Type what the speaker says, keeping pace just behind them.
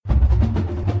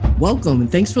Welcome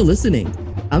and thanks for listening.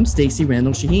 I'm Stacey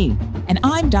Randall Shaheen. And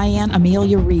I'm Diane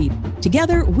Amelia Reed.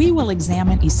 Together, we will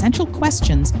examine essential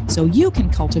questions so you can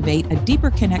cultivate a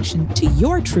deeper connection to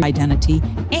your true identity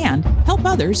and help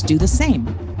others do the same.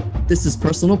 This is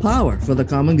Personal Power for the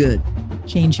Common Good.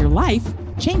 Change your life,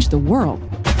 change the world.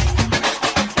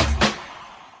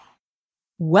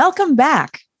 Welcome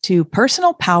back to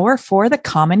Personal Power for the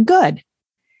Common Good.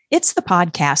 It's the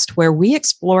podcast where we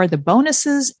explore the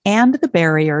bonuses and the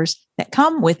barriers that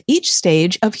come with each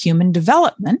stage of human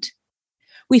development.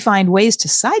 We find ways to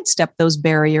sidestep those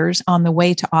barriers on the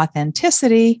way to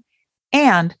authenticity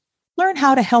and learn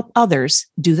how to help others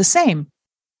do the same.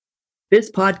 This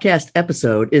podcast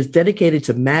episode is dedicated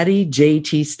to Maddie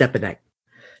J.T. Stepanek,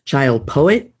 child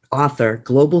poet, author,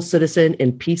 global citizen,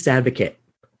 and peace advocate.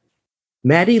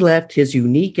 Maddie left his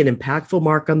unique and impactful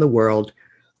mark on the world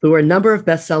through a number of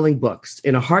best-selling books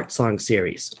in a Heart Song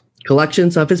series,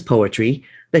 collections of his poetry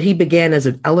that he began as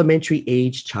an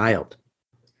elementary-age child.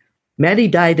 Maddie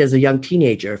died as a young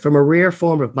teenager from a rare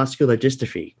form of muscular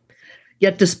dystrophy.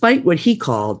 Yet despite what he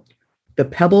called the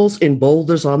pebbles and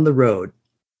boulders on the road,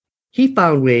 he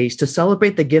found ways to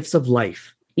celebrate the gifts of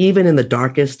life, even in the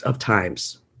darkest of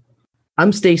times.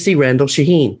 I'm Stacey Randall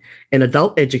Shaheen, an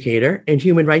adult educator and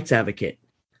human rights advocate.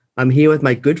 I'm here with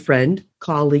my good friend,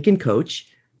 colleague, and coach,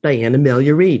 Diane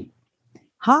Amelia Reed.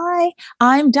 Hi,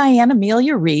 I'm Diane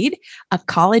Amelia Reed, a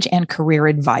college and career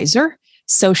advisor,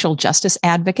 social justice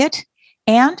advocate,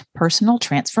 and personal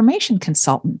transformation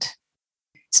consultant.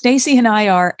 Stacey and I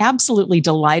are absolutely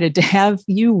delighted to have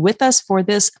you with us for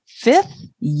this fifth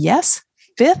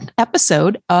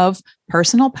episode of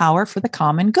Personal Power for the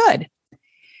Common Good.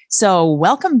 So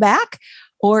welcome back,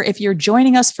 or if you're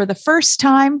joining us for the first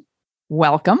time,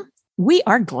 welcome. We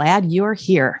are glad you're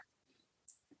here.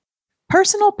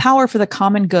 Personal Power for the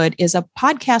Common Good is a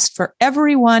podcast for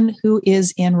everyone who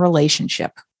is in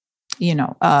relationship,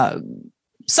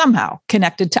 somehow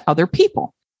connected to other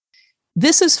people.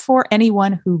 This is for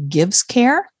anyone who gives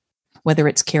care, whether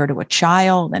it's care to a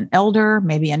child, an elder,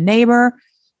 maybe a neighbor,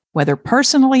 whether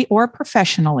personally or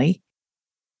professionally,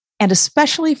 and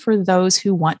especially for those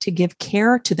who want to give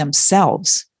care to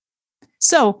themselves.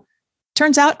 So,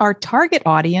 turns out our target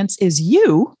audience is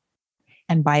you,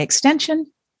 and by extension,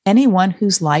 anyone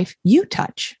whose life you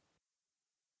touch.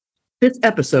 This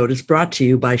episode is brought to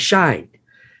you by Shine,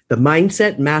 the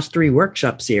Mindset Mastery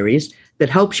Workshop series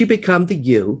that helps you become the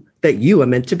you that you are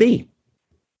meant to be.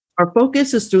 Our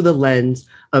focus is through the lens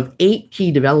of 8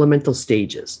 key developmental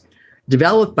stages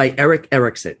developed by Erik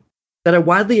Erikson that are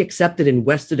widely accepted in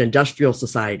Western industrial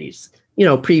societies,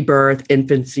 pre-birth,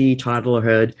 infancy,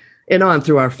 toddlerhood, and on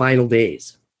through our final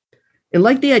days. And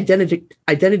like the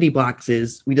identity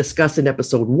boxes we discussed in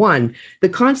episode 1, the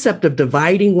concept of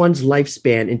dividing one's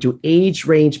lifespan into age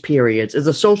range periods is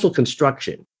a social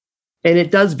construction, and it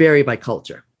does vary by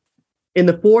culture. In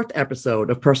the 4th episode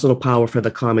of Personal Power for the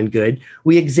Common Good,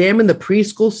 we examine the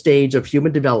preschool stage of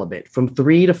human development from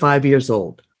 3 to 5 years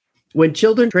old, when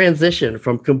children transition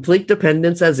from complete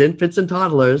dependence as infants and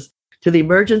toddlers to the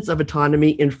emergence of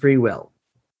autonomy and free will,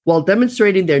 while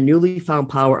demonstrating their newly found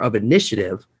power of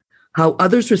initiative. How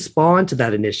others respond to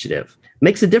that initiative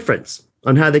makes a difference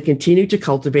on how they continue to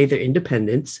cultivate their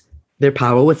independence, their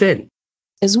power within.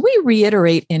 As we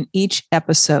reiterate in each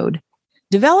episode,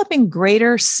 developing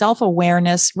greater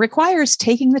self-awareness requires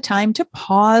taking the time to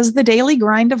pause the daily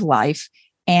grind of life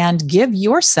and give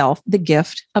yourself the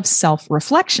gift of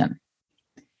self-reflection.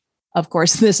 Of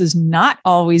course, this is not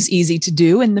always easy to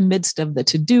do in the midst of the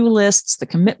to-do lists, the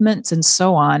commitments, and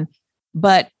so on,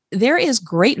 but there is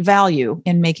great value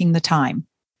in making the time.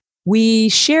 We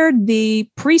shared the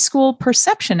preschool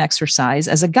perception exercise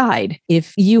as a guide.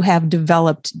 If you have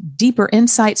developed deeper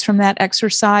insights from that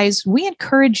exercise, we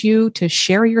encourage you to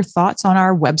share your thoughts on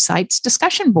our website's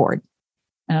discussion board.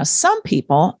 Some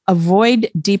people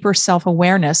avoid deeper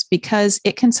self-awareness because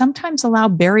it can sometimes allow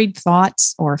buried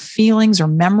thoughts or feelings or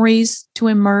memories to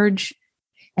emerge.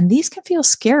 And these can feel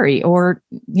scary or,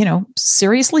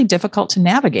 seriously difficult to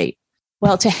navigate.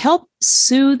 Well, to help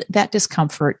soothe that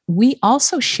discomfort, we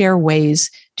also share ways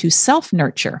to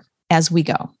self-nurture as we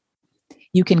go.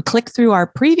 You can click through our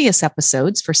previous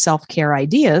episodes for self-care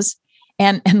ideas.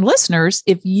 And listeners,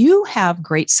 if you have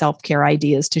great self-care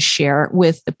ideas to share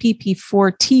with the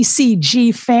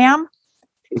PP4TCG fam,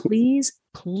 please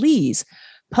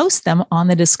post them on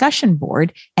the discussion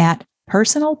board at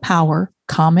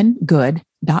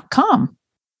personalpowercommongood.com.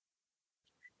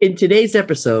 In today's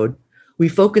episode, we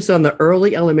focus on the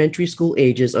early elementary school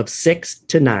ages of 6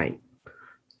 to 9.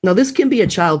 Now, this can be a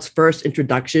child's first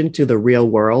introduction to the real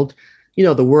world,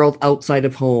 The world outside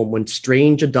of home when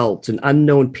strange adults and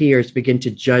unknown peers begin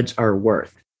to judge our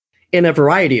worth in a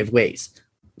variety of ways.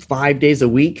 5 days a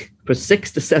week for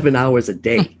 6 to 7 hours a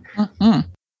day.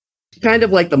 Kind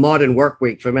of like the modern work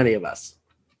week for many of us.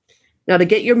 Now, to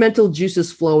get your mental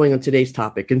juices flowing on today's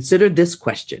topic, consider this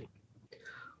question.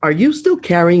 Are you still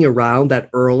carrying around that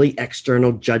early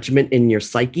external judgment in your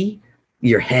psyche,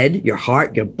 your head, your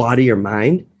heart, your body, your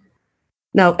mind?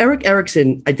 Now, Erik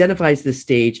Erikson identifies this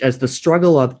stage as the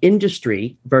struggle of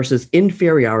industry versus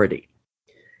inferiority.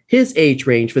 His age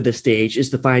range for this stage is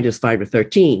defined as 5 to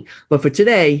 13, but for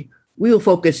today, we will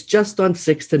focus just on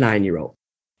 6 to 9-year-old.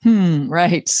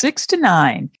 Right, 6 to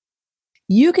 9.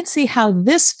 You can see how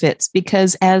this fits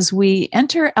because as we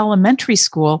enter elementary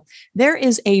school, there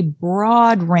is a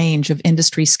broad range of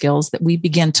industry skills that we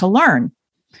begin to learn.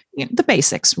 The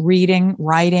basics, reading,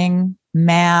 writing,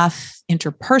 math,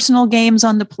 interpersonal games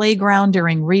on the playground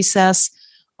during recess,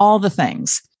 all the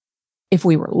things. If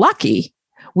we were lucky,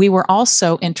 we were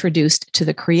also introduced to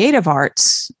the creative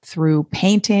arts through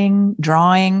painting,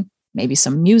 drawing, maybe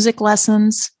some music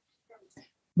lessons.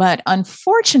 But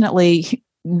unfortunately,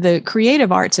 the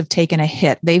creative arts have taken a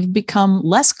hit. They've become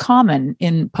less common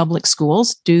in public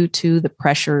schools due to the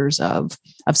pressures of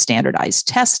standardized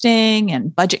testing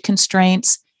and budget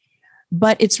constraints.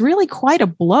 But it's really quite a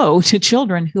blow to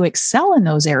children who excel in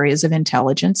those areas of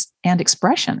intelligence and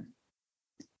expression.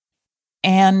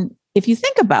 And if you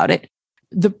think about it,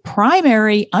 the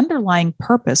primary underlying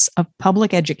purpose of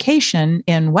public education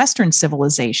in Western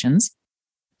civilizations,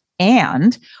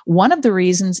 and one of the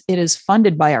reasons it is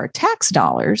funded by our tax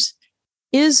dollars,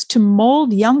 is to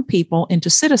mold young people into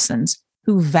citizens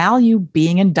who value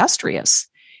being industrious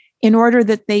in order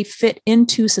that they fit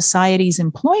into society's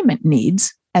employment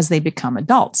needs as they become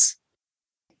adults.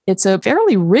 It's a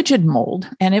fairly rigid mold,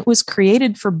 and it was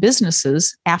created for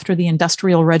businesses after the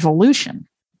Industrial Revolution.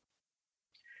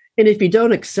 And if you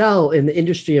don't excel in the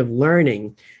industry of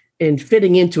learning and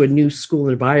fitting into a new school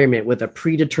environment with a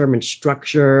predetermined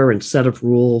structure and set of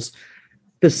rules,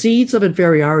 the seeds of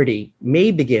inferiority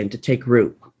may begin to take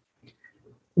root.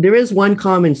 There is one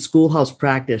common schoolhouse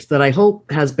practice that I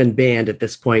hope has been banned at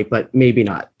this point, but maybe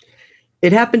not.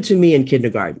 It happened to me in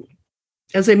kindergarten.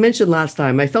 As I mentioned last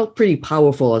time, I felt pretty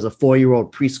powerful as a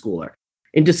 4-year-old preschooler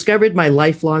and discovered my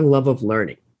lifelong love of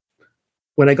learning.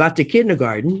 When I got to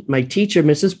kindergarten, my teacher,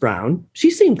 Mrs. Brown,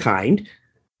 she seemed kind,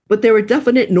 but there were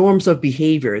definite norms of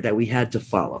behavior that we had to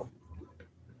follow.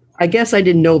 I guess I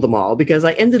didn't know them all because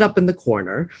I ended up in the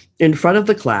corner in front of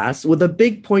the class with a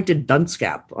big pointed dunce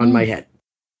cap on my head.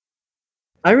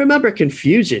 I remember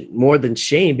confusion more than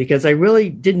shame because I really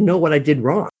didn't know what I did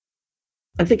wrong.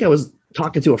 I think I was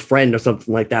talking to a friend or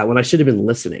something like that when I should have been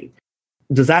listening.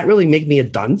 Does that really make me a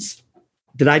dunce?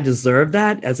 Did I deserve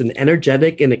that as an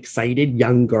energetic and excited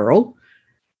young girl?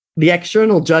 The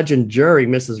external judge and jury,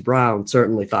 Mrs. Brown,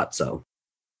 certainly thought so.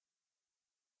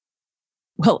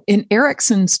 Well, in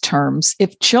Erikson's terms,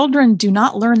 if children do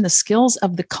not learn the skills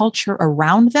of the culture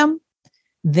around them,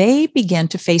 they begin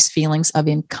to face feelings of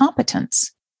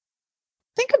incompetence.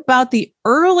 Think about the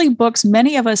early books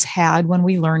many of us had when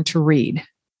we learned to read.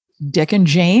 Dick and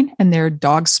Jane and their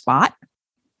dog Spot.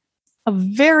 A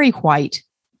very white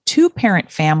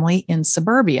 2-parent family in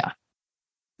suburbia.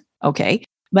 Okay,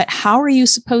 but how are you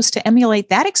supposed to emulate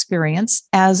that experience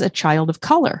as a child of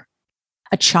color?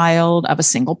 A child of a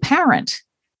single parent?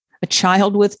 A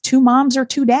child with 2 moms or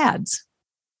 2 dads?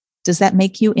 Does that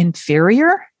make you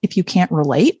inferior if you can't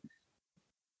relate?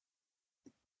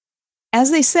 As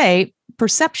they say,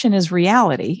 perception is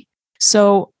reality.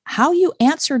 So how you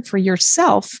answered for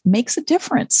yourself makes a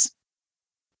difference.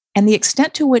 And the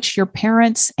extent to which your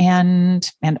parents and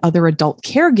other adult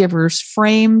caregivers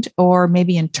framed or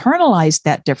maybe internalized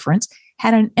that difference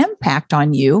had an impact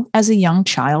on you as a young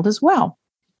child as well.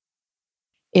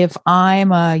 If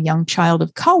I'm a young child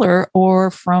of color or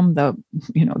from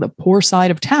the poor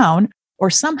side of town or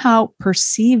somehow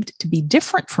perceived to be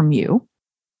different from you,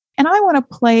 and I want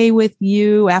to play with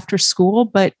you after school,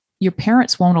 but your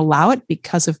parents won't allow it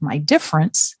because of my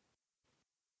difference,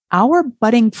 our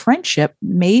budding friendship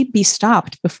may be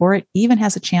stopped before it even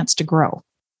has a chance to grow.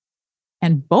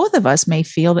 And both of us may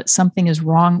feel that something is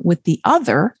wrong with the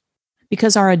other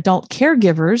because our adult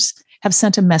caregivers have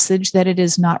sent a message that it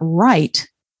is not right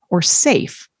or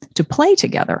safe to play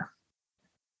together.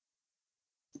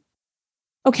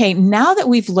 Okay, now that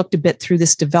we've looked a bit through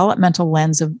this developmental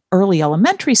lens of early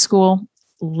elementary school,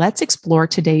 let's explore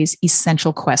today's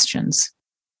essential questions.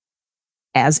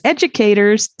 As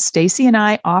educators, Stacy and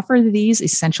I offer these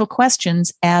essential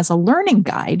questions as a learning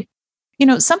guide,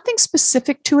 something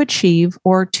specific to achieve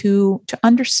or to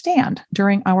understand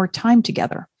during our time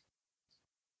together.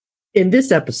 In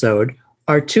this episode,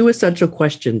 our two essential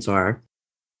questions are: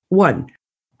 one,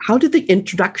 how did the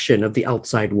introduction of the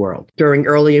outside world during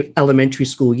early elementary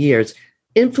school years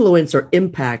influence or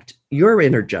impact your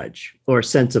inner judge or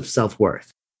sense of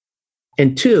self-worth?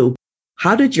 And two,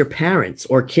 how did your parents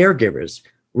or caregivers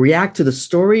react to the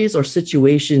stories or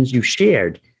situations you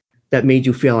shared that made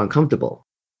you feel uncomfortable?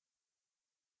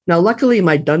 Now, luckily,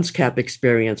 my dunce cap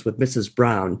experience with Mrs.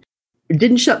 Brown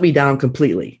didn't shut me down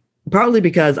completely, partly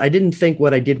because I didn't think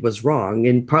what I did was wrong,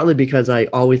 and partly because I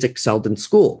always excelled in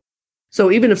school. So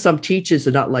even if some teachers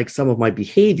did not like some of my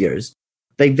behaviors,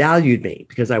 they valued me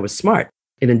because I was smart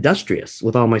and industrious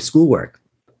with all my schoolwork.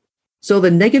 So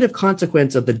the negative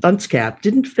consequence of the dunce cap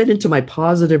didn't fit into my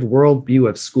positive worldview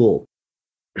of school.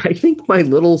 I think my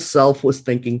little self was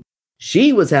thinking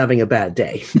she was having a bad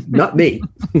day, not me.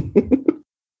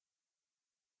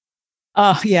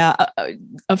 Yeah.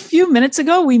 A few minutes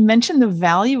ago, we mentioned the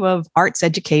value of arts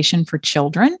education for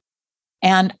children.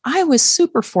 And I was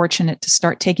super fortunate to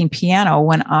start taking piano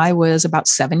when I was about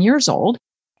 7 years old.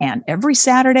 And every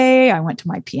Saturday, I went to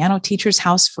my piano teacher's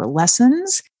house for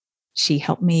lessons. She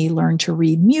helped me learn to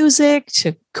read music,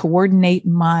 to coordinate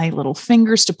my little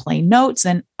fingers to play notes,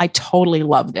 and I totally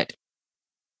loved it.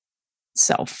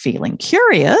 So, feeling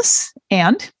curious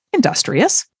and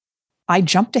industrious, I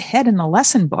jumped ahead in the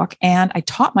lesson book and I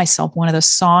taught myself one of the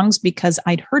songs because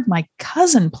I'd heard my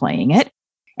cousin playing it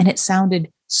and it sounded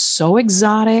so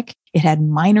exotic. It had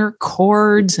minor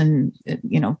chords and,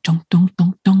 dong, dong, dong, dong,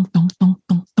 dong, dong,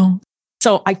 dong, dong.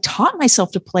 So I taught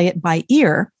myself to play it by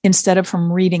ear instead of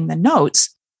from reading the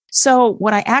notes. So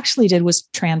what I actually did was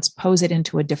transpose it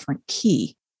into a different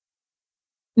key.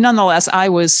 Nonetheless, I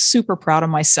was super proud of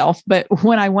myself. But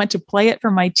when I went to play it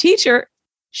for my teacher,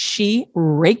 she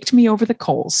raked me over the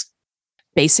coals.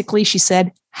 Basically, she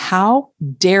said, "How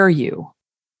dare you?"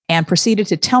 and proceeded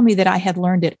to tell me that I had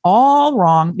learned it all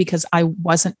wrong because I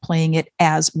wasn't playing it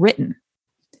as written.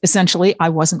 Essentially, I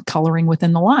wasn't coloring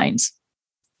within the lines.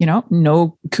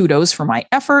 No kudos for my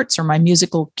efforts or my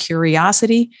musical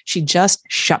curiosity. She just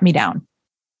shut me down.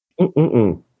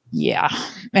 Yeah.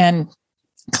 And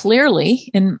clearly,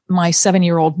 in my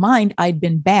 7-year-old mind, I'd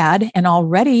been bad. And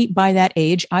already by that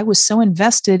age, I was so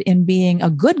invested in being a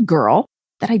good girl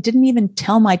that I didn't even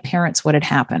tell my parents what had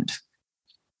happened.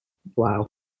 Wow.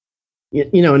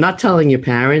 Not telling your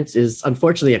parents is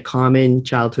unfortunately a common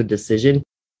childhood decision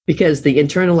because the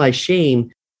internalized shame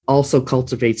also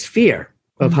cultivates fear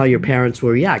of how your parents will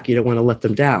react. You don't want to let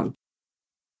them down.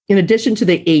 In addition to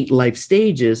the 8 life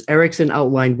stages, Erikson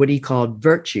outlined what he called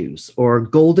virtues or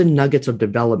golden nuggets of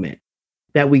development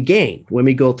that we gain when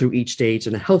we go through each stage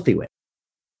in a healthy way.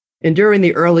 And during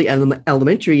the early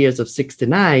elementary years of 6 to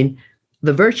 9,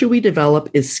 the virtue we develop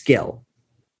is skill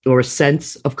or a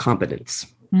sense of competence.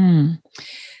 The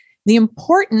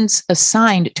importance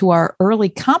assigned to our early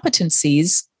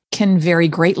competencies can vary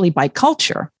greatly by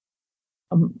culture.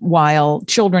 While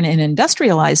children in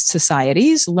industrialized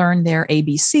societies learn their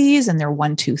ABCs and their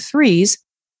 1, 2, 3s,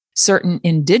 certain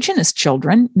indigenous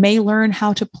children may learn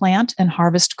how to plant and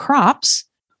harvest crops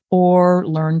or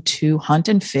learn to hunt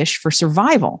and fish for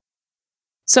survival.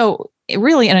 So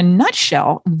really, in a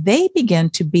nutshell, they begin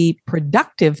to be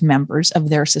productive members of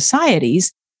their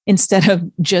societies instead of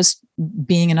just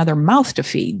being another mouth to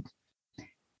feed.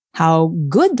 How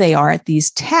good they are at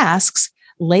these tasks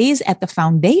lays at the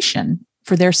foundation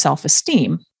for their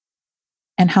self-esteem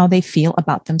and how they feel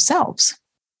about themselves.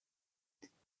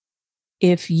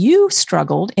 If you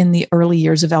struggled in the early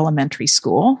years of elementary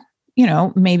school,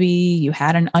 maybe you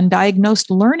had an undiagnosed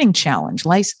learning challenge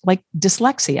like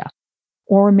dyslexia,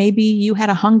 or maybe you had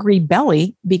a hungry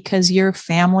belly because your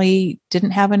family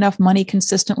didn't have enough money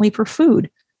consistently for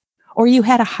food, or you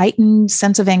had a heightened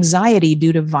sense of anxiety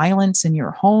due to violence in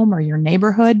your home or your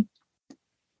neighborhood,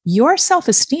 your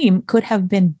self-esteem could have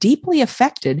been deeply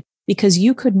affected because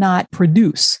you could not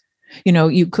produce.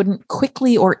 You couldn't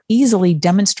quickly or easily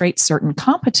demonstrate certain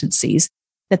competencies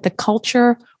that the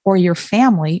culture or your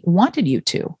family wanted you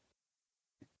to.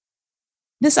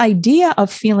 This idea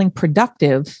of feeling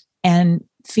productive and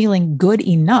feeling good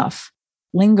enough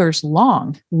lingers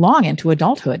long into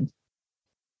adulthood.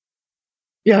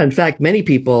 Yeah, in fact, many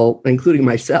people, including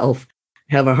myself,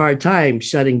 have a hard time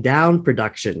shutting down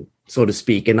production, so to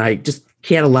speak, and I just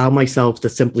can't allow myself to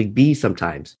simply be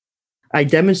sometimes. I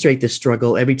demonstrate this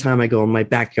struggle every time I go in my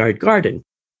backyard garden.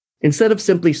 Instead of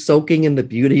simply soaking in the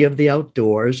beauty of the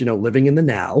outdoors, living in the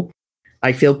now,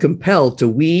 I feel compelled to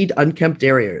weed unkempt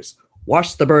areas,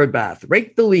 wash the bird bath,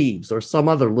 rake the leaves, or some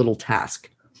other little task.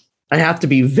 I have to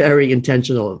be very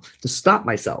intentional to stop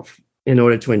myself in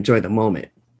order to enjoy the moment.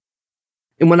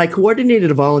 And when I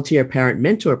coordinated a volunteer parent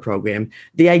mentor program,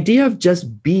 the idea of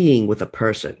just being with a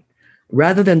person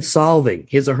rather than solving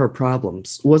his or her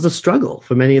problems was a struggle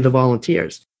for many of the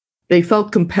volunteers. They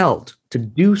felt compelled to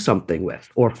do something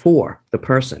with or for the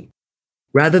person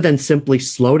rather than simply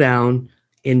slow down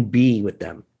and be with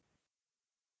them.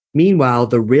 Meanwhile,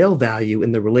 the real value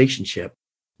in the relationship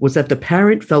was that the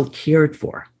parent felt cared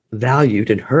for, valued,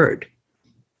 and heard,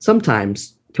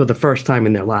 sometimes for the first time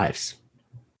in their lives.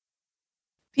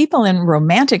 People in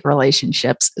romantic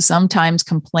relationships sometimes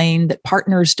complain that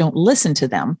partners don't listen to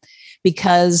them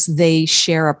because they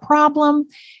share a problem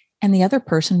and the other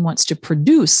person wants to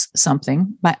produce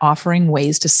something by offering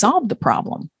ways to solve the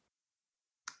problem.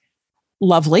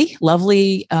 Lovely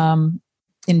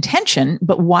intention,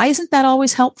 but why isn't that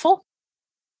always helpful?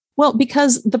 Well,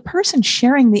 because the person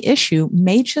sharing the issue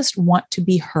may just want to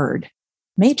be heard,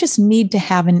 may just need to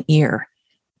have an ear,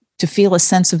 to feel a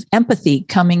sense of empathy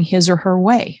coming his or her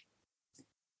way.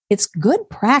 It's good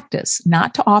practice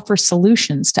not to offer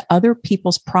solutions to other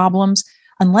people's problems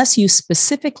unless you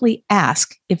specifically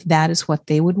ask if that is what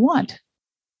they would want.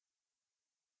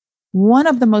 One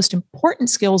of the most important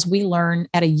skills we learn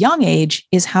at a young age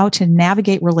is how to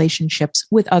navigate relationships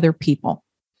with other people,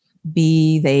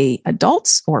 be they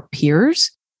adults or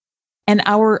peers. And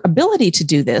our ability to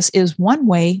do this is one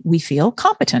way we feel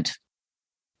competent.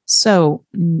 So,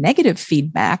 negative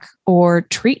feedback or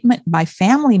treatment by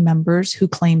family members who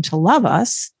claim to love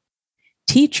us,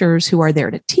 teachers who are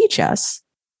there to teach us,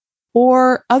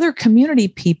 or other community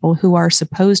people who are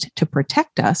supposed to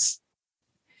protect us,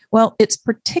 well, it's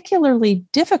particularly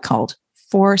difficult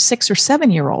for 6 or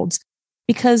 7-year-olds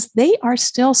because they are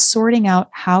still sorting out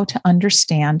how to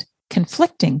understand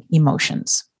conflicting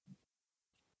emotions.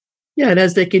 Yeah, and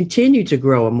as they continue to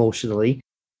grow emotionally,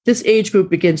 this age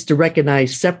group begins to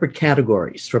recognize separate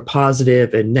categories for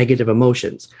positive and negative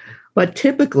emotions, but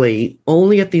typically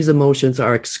only if these emotions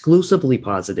are exclusively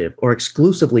positive or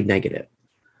exclusively negative.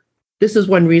 This is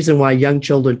one reason why young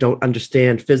children don't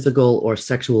understand physical or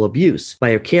sexual abuse by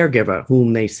a caregiver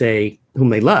whom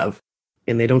they love,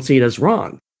 and they don't see it as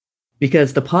wrong,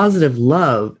 because the positive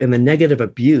love and the negative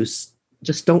abuse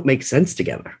just don't make sense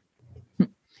together.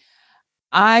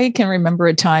 I can remember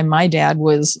a time my dad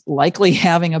was likely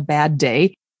having a bad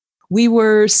day. We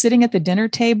were sitting at the dinner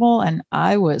table and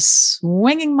I was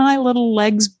swinging my little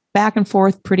legs back and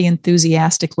forth pretty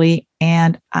enthusiastically,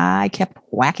 and I kept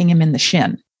whacking him in the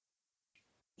shin.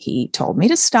 He told me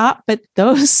to stop, but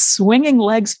those swinging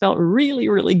legs felt really,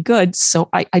 really good. So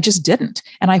I just didn't.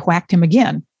 And I whacked him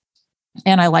again.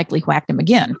 And I likely whacked him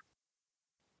again.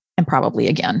 And probably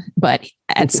again. But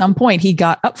at some point, he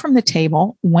got up from the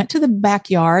table, went to the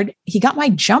backyard. He got my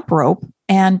jump rope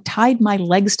and tied my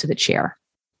legs to the chair.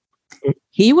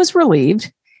 He was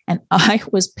relieved and I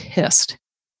was pissed.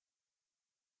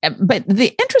 But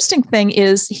the interesting thing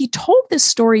is he told this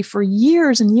story for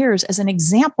years and years as an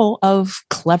example of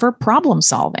clever problem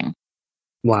solving.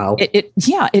 Wow. It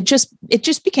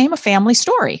just became a family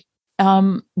story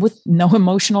with no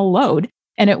emotional load.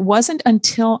 And it wasn't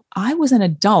until I was an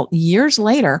adult years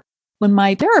later when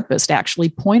my therapist actually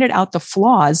pointed out the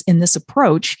flaws in this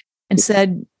approach and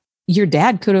said, your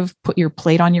dad could have put your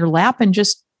plate on your lap and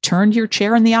just turned your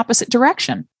chair in the opposite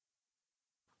direction.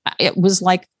 It was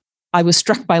like I was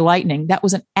struck by lightning. That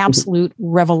was an absolute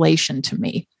revelation to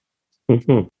me.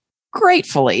 Mm-hmm.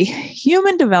 Gratefully,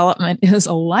 human development is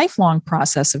a lifelong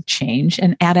process of change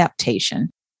and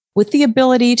adaptation with the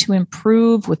ability to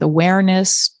improve with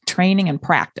awareness, training, and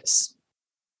practice.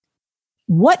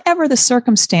 Whatever the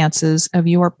circumstances of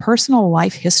your personal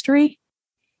life history,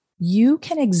 you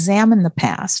can examine the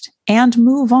past and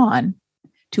move on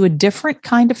to a different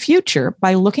kind of future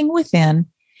by looking within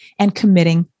and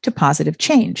committing to positive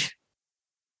change.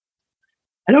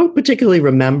 I don't particularly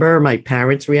remember my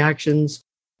parents' reactions,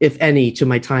 if any, to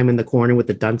my time in the corner with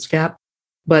the dunce cap,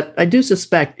 but I do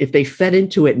suspect if they fed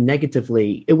into it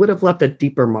negatively, it would have left a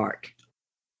deeper mark.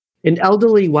 An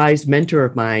elderly, wise mentor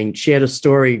of mine shared a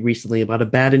story recently about a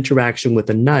bad interaction with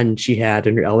a nun she had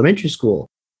in her elementary school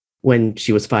when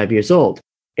she was 5 years old,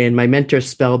 and my mentor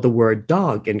spelled the word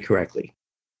dog incorrectly.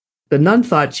 The nun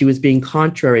thought she was being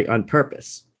contrary on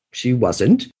purpose. She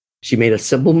wasn't. She made a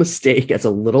simple mistake as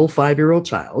a little 5-year-old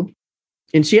child,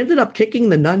 and she ended up kicking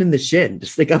the nun in the shin to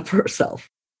stick up for herself.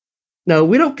 Now,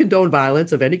 we don't condone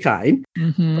violence of any kind.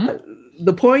 Mm-hmm. But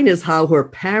the point is how her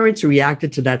parents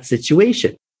reacted to that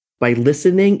situation by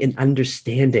listening and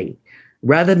understanding,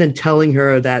 rather than telling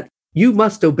her that you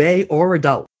must obey or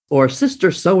adult, or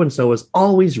sister so-and-so is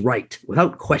always right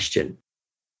without question,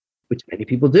 which many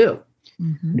people do.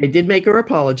 Mm-hmm. They did make her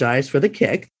apologize for the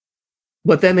kick,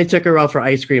 But then they took her out for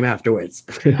ice cream afterwards.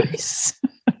 Nice.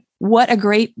 What a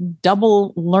great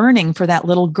double learning for that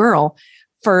little girl.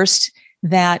 First,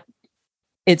 that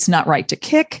it's not right to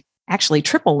kick, actually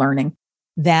triple learning,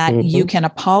 that you can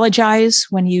apologize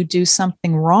when you do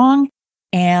something wrong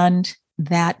and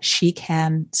that she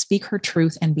can speak her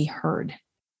truth and be heard.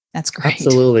 That's great.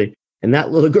 Absolutely. And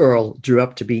that little girl grew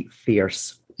up to be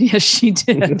fierce. Yes, she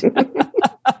did.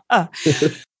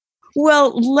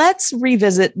 Well, let's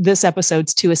revisit this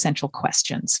episode's 2 essential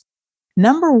questions.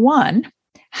 Number 1,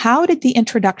 how did the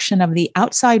introduction of the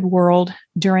outside world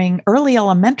during early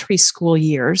elementary school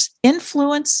years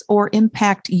influence or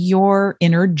impact your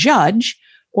inner judge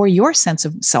or your sense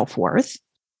of self-worth?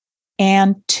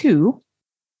 And 2,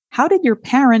 how did your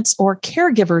parents or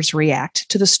caregivers react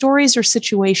to the stories or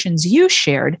situations you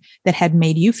shared that had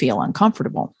made you feel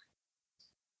uncomfortable?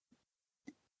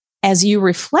 As you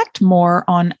reflect more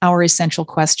on our essential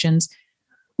questions,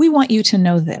 we want you to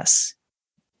know this.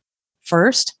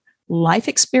 First, life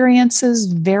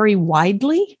experiences vary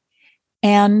widely,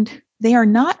 and they are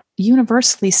not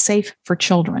universally safe for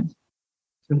children.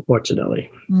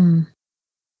 Unfortunately.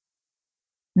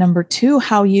 Number 2,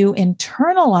 how you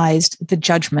internalized the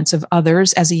judgments of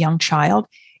others as a young child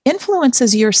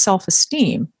influences your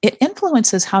self-esteem. It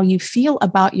influences how you feel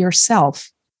about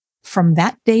yourself from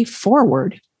that day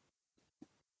forward.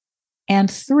 And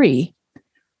 3,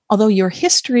 although your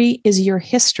history is your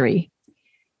history,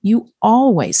 you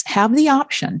always have the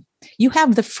option. You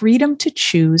have the freedom to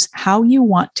choose how you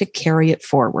want to carry it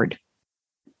forward.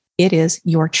 It is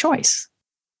your choice.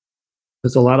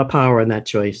 There's a lot of power in that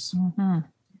choice.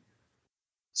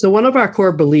 So one of our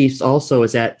core beliefs also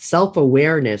is that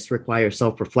self-awareness requires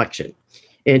self-reflection.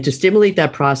 And to stimulate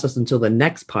that process until the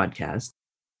next podcast,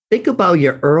 think about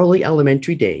your early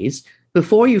elementary days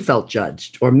before you felt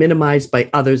judged or minimized by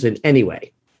others in any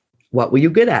way. What were you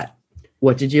good at?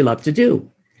 What did you love to do?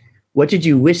 What did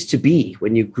you wish to be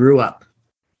when you grew up?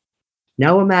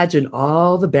 Now imagine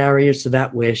all the barriers to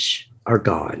that wish are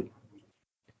gone.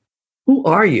 Who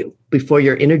are you before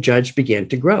your inner judge began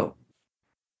to grow?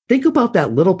 Think about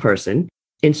that little person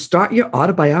and start your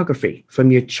autobiography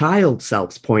from your child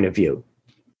self's point of view.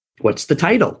 What's the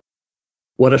title?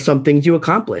 What are some things you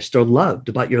accomplished or loved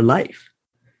about your life?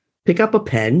 Pick up a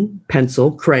pen,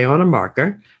 pencil, crayon, or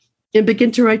marker, and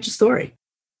begin to write your story.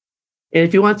 And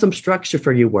if you want some structure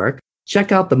for your work,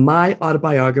 check out the My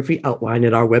Autobiography outline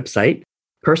at our website,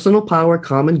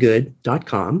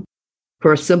 personalpowercommongood.com,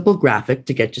 for a simple graphic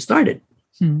to get you started.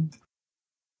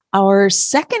 Our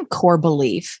second core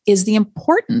belief is the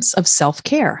importance of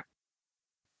self-care.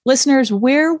 Listeners,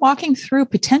 we're walking through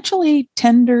potentially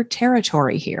tender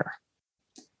territory here.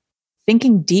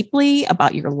 Thinking deeply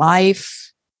about your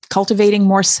life, cultivating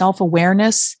more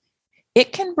self-awareness,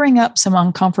 it can bring up some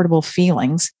uncomfortable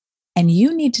feelings, and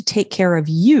you need to take care of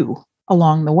you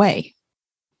along the way.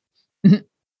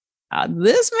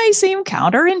 This may seem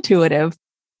counterintuitive,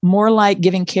 more like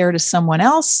giving care to someone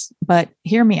else, but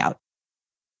hear me out.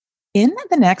 In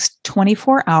the next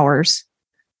 24 hours,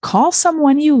 call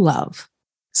someone you love,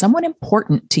 someone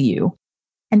important to you,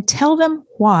 and tell them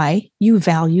why you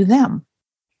value them.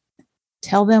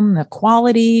 Tell them the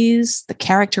qualities, the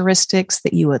characteristics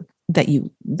that you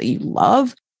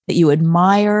love, that you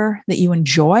admire, that you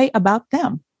enjoy about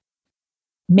them.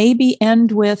 Maybe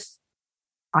end with,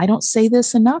 I don't say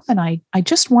this enough, and I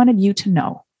just wanted you to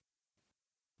know.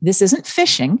 This isn't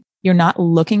fishing. You're not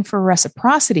looking for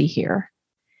reciprocity here.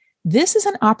 This is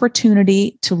an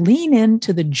opportunity to lean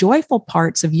into the joyful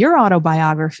parts of your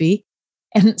autobiography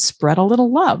and spread a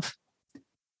little love.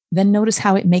 Then notice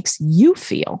how it makes you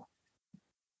feel.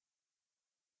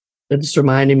 That just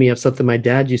reminded me of something my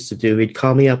dad used to do. He'd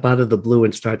call me up out of the blue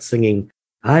and start singing,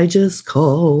 I just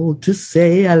called to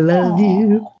say I love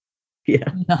you.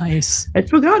 Yeah. Nice. I'd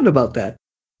forgotten about that.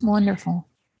 Wonderful.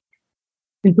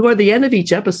 And toward the end of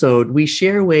each episode, we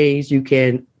share ways you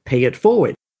can pay it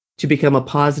forward to become a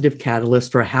positive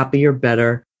catalyst for a happier,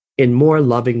 better, and more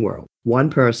loving world, one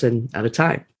person at a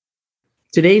time.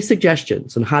 Today's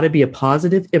suggestions on how to be a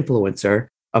positive influencer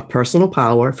of personal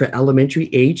power for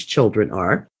elementary age children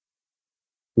are: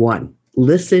 1,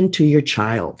 listen to your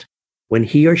child when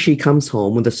he or she comes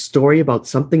home with a story about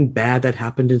something bad that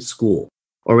happened in school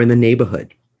or in the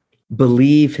neighborhood.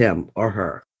 Believe him or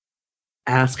her.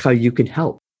 Ask how you can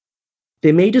help.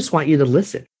 They may just want you to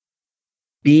listen.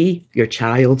 Be your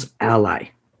child's ally.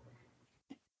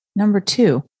 Number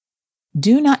 2,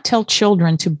 do not tell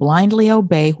children to blindly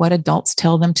obey what adults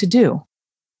tell them to do.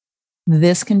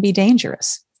 This can be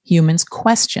dangerous. Humans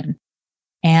question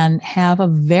and have a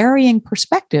varying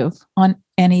perspective on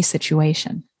any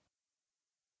situation.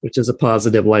 which is a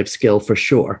positive life skill for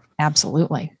sure.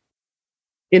 Absolutely.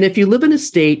 And if you live in a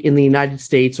state in the United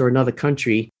States or another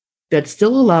country that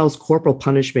still allows corporal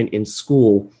punishment in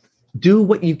school, do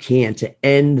what you can to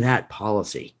end that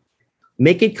policy.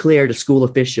 Make it clear to school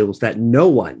officials that no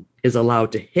one is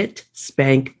allowed to hit,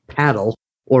 spank, paddle,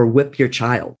 or whip your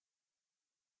child.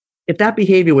 If that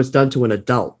behavior was done to an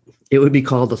adult, it would be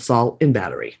called assault and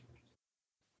battery.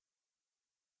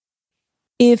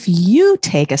 If you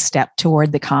take a step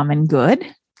toward the common good,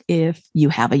 if you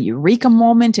have a eureka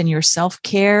moment in your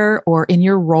self-care or in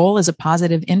your role as a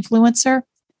positive influencer,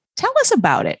 tell us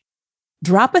about it.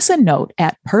 Drop us a note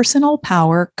at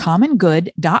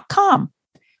personalpowercommongood.com.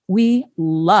 We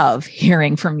love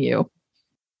hearing from you.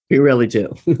 We really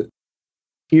do.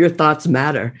 Your thoughts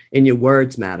matter and your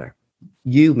words matter.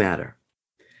 You matter.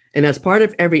 And as part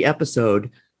of every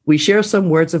episode, we share some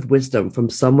words of wisdom from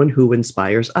someone who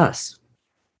inspires us.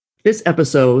 This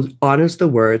episode honors the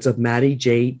words of Matty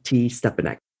J.T.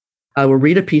 Stepanek. I will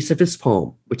read a piece of his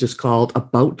poem, which is called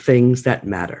About Things That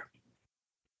Matter.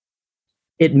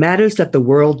 It matters that the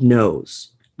world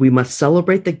knows we must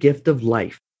celebrate the gift of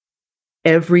life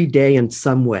every day in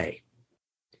some way.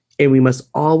 And we must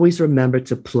always remember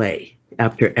to play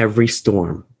after every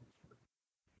storm.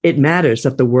 It matters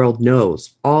that the world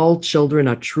knows all children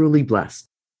are truly blessed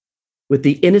with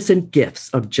the innocent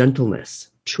gifts of gentleness,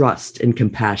 trust, and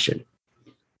compassion,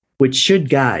 which should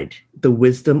guide the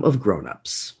wisdom of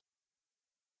grown-ups.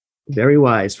 Very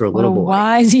wise for a little boy.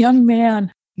 Wise young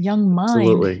man, young mind.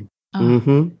 Absolutely.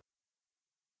 Mm-hmm.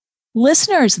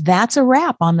 Listeners, that's a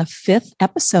wrap on the 5th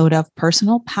episode of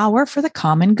Personal Power for the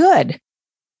Common Good.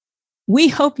 We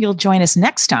hope you'll join us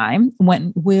next time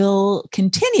when we'll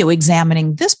continue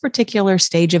examining this particular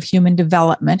stage of human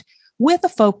development with a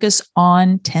focus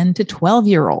on 10 to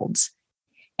 12-year-olds.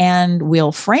 And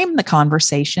we'll frame the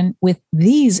conversation with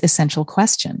these essential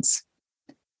questions.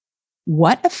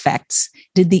 What effects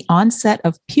did the onset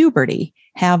of puberty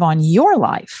have on your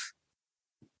life?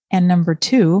 And number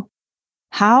 2,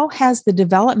 how has the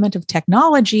development of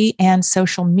technology and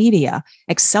social media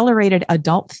accelerated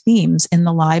adult themes in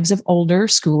the lives of older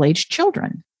school-aged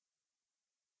children?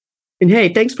 And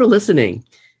hey, thanks for listening.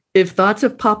 If thoughts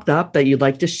have popped up that you'd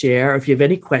like to share, or if you have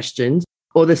any questions,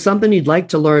 or there's something you'd like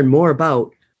to learn more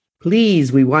about,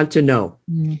 please, we want to know.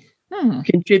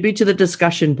 Contribute to the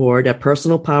discussion board at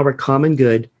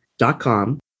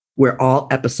personalpowercommongood.com, where all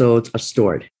episodes are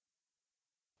stored.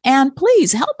 And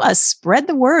please help us spread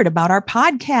the word about our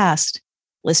podcast.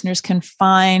 Listeners can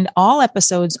find all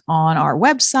episodes on our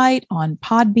website, on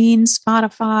Podbean,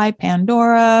 Spotify,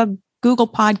 Pandora, Google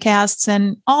Podcasts,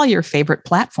 and all your favorite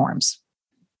platforms.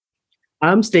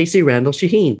 I'm Stacey Randall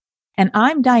Shaheen. And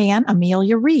I'm Diane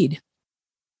Amelia Reed.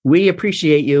 We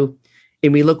appreciate you,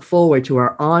 and we look forward to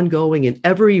our ongoing and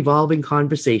ever-evolving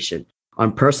conversation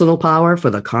on personal power for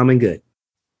the common good.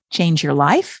 Change your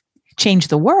life, change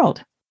the world.